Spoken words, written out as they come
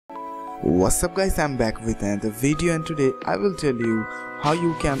What's up guys, I'm back with another video and today I will tell you how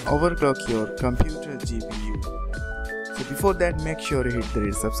you can overclock your computer GPU. So before that, make sure you hit the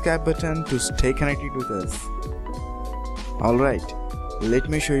red subscribe button to stay connected with us. Alright, let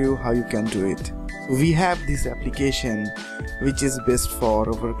me show you how you can do it. We have this application which is best for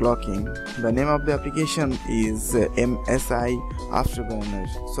overclocking. The name of the application is MSI Afterburner.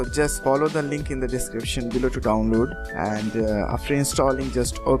 So just follow the link in the description below to download, and after installing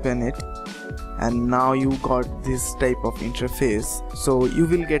just open it, and now you got this type of interface. So you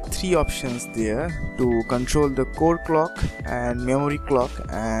will get three options there to control the core clock and memory clock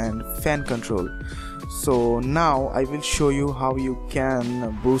and fan control. So now I will show you how you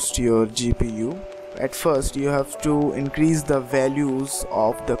can boost your GPU. At first you have to increase the values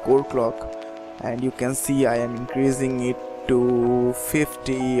of the core clock, and you can see I am increasing it to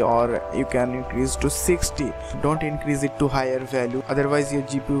 50, or you can increase to 60. Don't increase it to higher value, otherwise your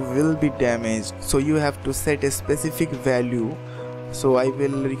GPU will be damaged. So you have to set a specific value. So I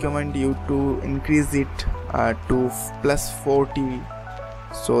will recommend you to increase it to +40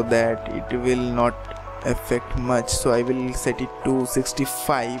 so that it will not affect much. So I will set it to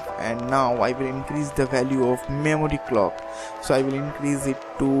 65, and now I will increase the value of memory clock. So I will increase it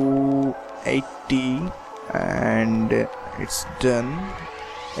to 80, and it's done.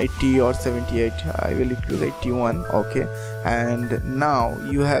 80 or 78, I will increase 81. Okay, and now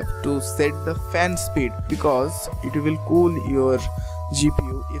you have to set the fan speed because it will cool your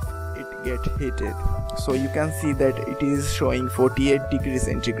GPU if it get heated. So you can see that it is showing 48 degrees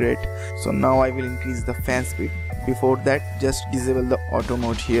centigrade. So now I will increase the fan speed. Before that, just disable the auto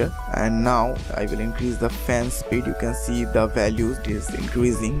mode here, and now I will increase the fan speed. You can see the values is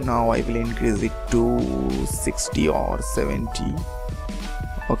increasing. Now I will increase it to 60 or 70.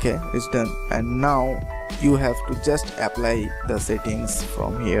 Okay, it's done. And now you have to just apply the settings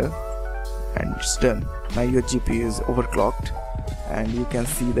from here, and it's done. Now your GPU is overclocked, and you can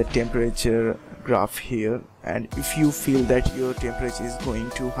see the temperature graph here. And if you feel that your temperature is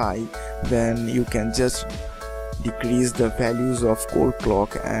going too high, then you can just decrease the values of core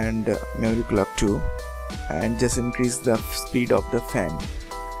clock and memory clock too, and just increase the speed of the fan.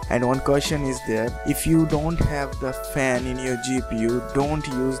 And one caution is there: if you don't have the fan in your GPU, don't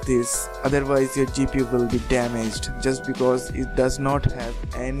use this, otherwise your GPU will be damaged, just because it does not have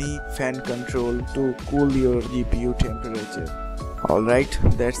any fan control to cool your GPU temperature. Alright,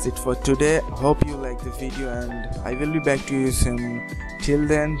 that's it for today. Hope you like the video, and I will be back to you soon. Till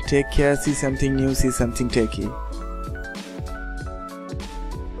then, take care, see something new, see something techy.